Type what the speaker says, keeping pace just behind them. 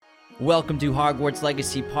Welcome to Hogwarts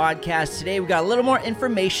Legacy Podcast. Today we got a little more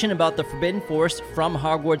information about the Forbidden Forest from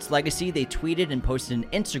Hogwarts Legacy. They tweeted and posted an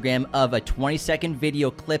Instagram of a 20-second video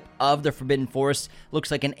clip of the Forbidden Forest. Looks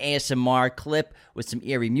like an ASMR clip with some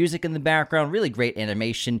eerie music in the background. Really great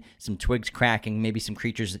animation, some twigs cracking, maybe some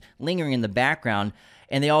creatures lingering in the background.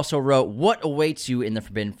 And they also wrote, "What awaits you in the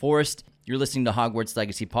Forbidden Forest?" You're listening to Hogwarts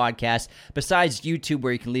Legacy Podcast. Besides YouTube,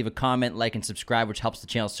 where you can leave a comment, like, and subscribe, which helps the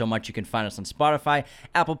channel so much, you can find us on Spotify,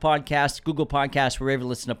 Apple Podcasts, Google Podcasts, wherever you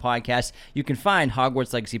listen to podcasts. You can find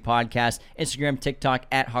Hogwarts Legacy Podcast, Instagram, TikTok,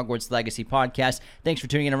 at Hogwarts Legacy Podcast. Thanks for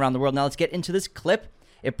tuning in around the world. Now let's get into this clip.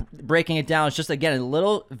 Breaking it down, it's just, again, a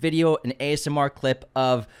little video, an ASMR clip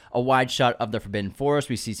of a wide shot of the Forbidden Forest.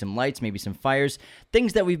 We see some lights, maybe some fires.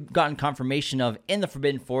 Things that we've gotten confirmation of in the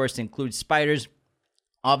Forbidden Forest include spiders.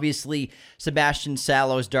 Obviously, Sebastian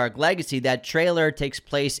Sallow's Dark Legacy, that trailer takes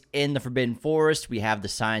place in the Forbidden Forest. We have the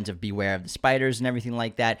signs of beware of the spiders and everything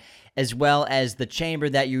like that, as well as the chamber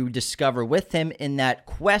that you discover with him in that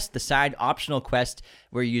quest, the side optional quest,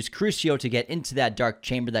 where you use Crucio to get into that dark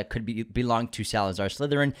chamber that could belong to Salazar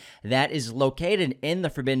Slytherin. That is located in the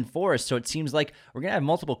Forbidden Forest, so it seems like we're going to have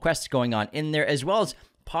multiple quests going on in there, as well as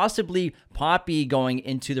possibly Poppy going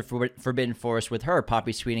into the Forbidden Forest with her,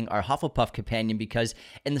 Poppy Sweeting, our Hufflepuff companion, because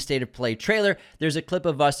in the State of Play trailer, there's a clip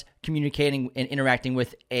of us communicating and interacting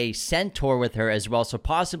with a centaur with her as well. So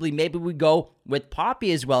possibly, maybe we go with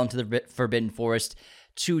Poppy as well into the Forbidden Forest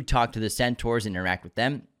to talk to the centaurs and interact with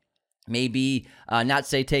them. Maybe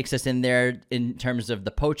Natsei takes us in there in terms of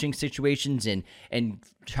the poaching situations and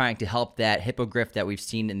trying to help that hippogriff that we've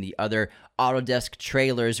seen in the other Autodesk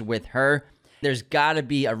trailers with her. There's got to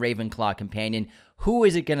be a Ravenclaw companion. Who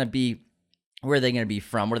is it going to be? Where are they going to be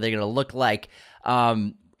from? What are they going to look like? Are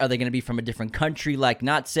they going to be from a different country like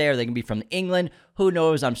Natsei? Are they going to be from England? Who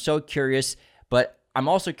knows? I'm so curious. But I'm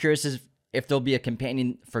also curious if there'll be a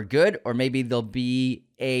companion for good, or maybe they'll be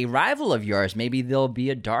a rival of yours. Maybe they'll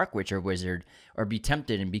be a Dark Witch or Wizard, or be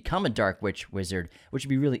tempted and become a Dark Witch Wizard, which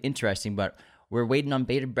would be really interesting. But we're waiting on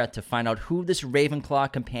bated breath to find out who this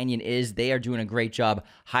Ravenclaw companion is. They are doing a great job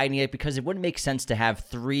hiding it, because it wouldn't make sense to have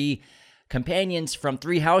 3 companions from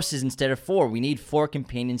 3 houses instead of 4. We need 4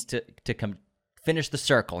 companions to come finish the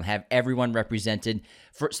circle and have everyone represented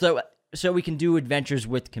so we can do adventures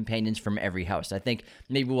with companions from every house. I think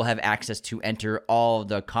maybe we'll have access to enter all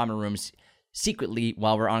the common rooms secretly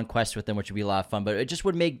while we're on quest with them, which would be a lot of fun. But it just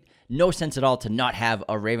would make no sense at all to not have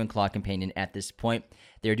a Ravenclaw companion at this point.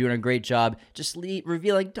 They're doing a great job just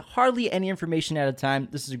revealing hardly any information at a time.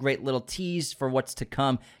 This is a great little tease for what's to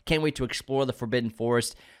come. Can't wait to explore the Forbidden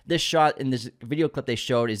Forest. This shot in this video clip they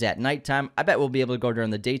showed is at nighttime. I bet we'll be able to go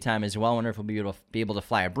during the daytime as well. I wonder if we'll be able to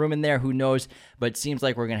fly a broom in there. Who knows? But it seems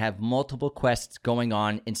like we're going to have multiple quests going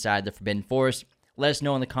on inside the Forbidden Forest. Let us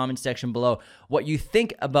know in the comments section below what you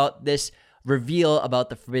think about this reveal about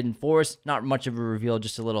the Forbidden Forest. Not much of a reveal,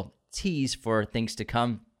 just a little tease for things to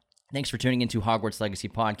come. Thanks for tuning into Hogwarts Legacy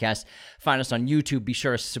Podcast. Find us on YouTube. Be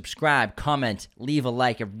sure to subscribe, comment, leave a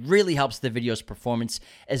like. It really helps the video's performance,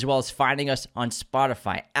 as well as finding us on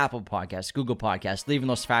Spotify, Apple Podcasts, Google Podcasts, leaving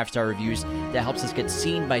those 5-star reviews. That helps us get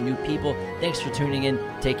seen by new people. Thanks for tuning in.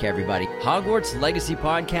 Take care, everybody. Hogwarts Legacy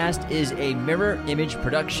Podcast is a mirror image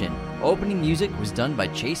production. Opening music was done by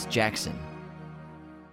Chase Jackson.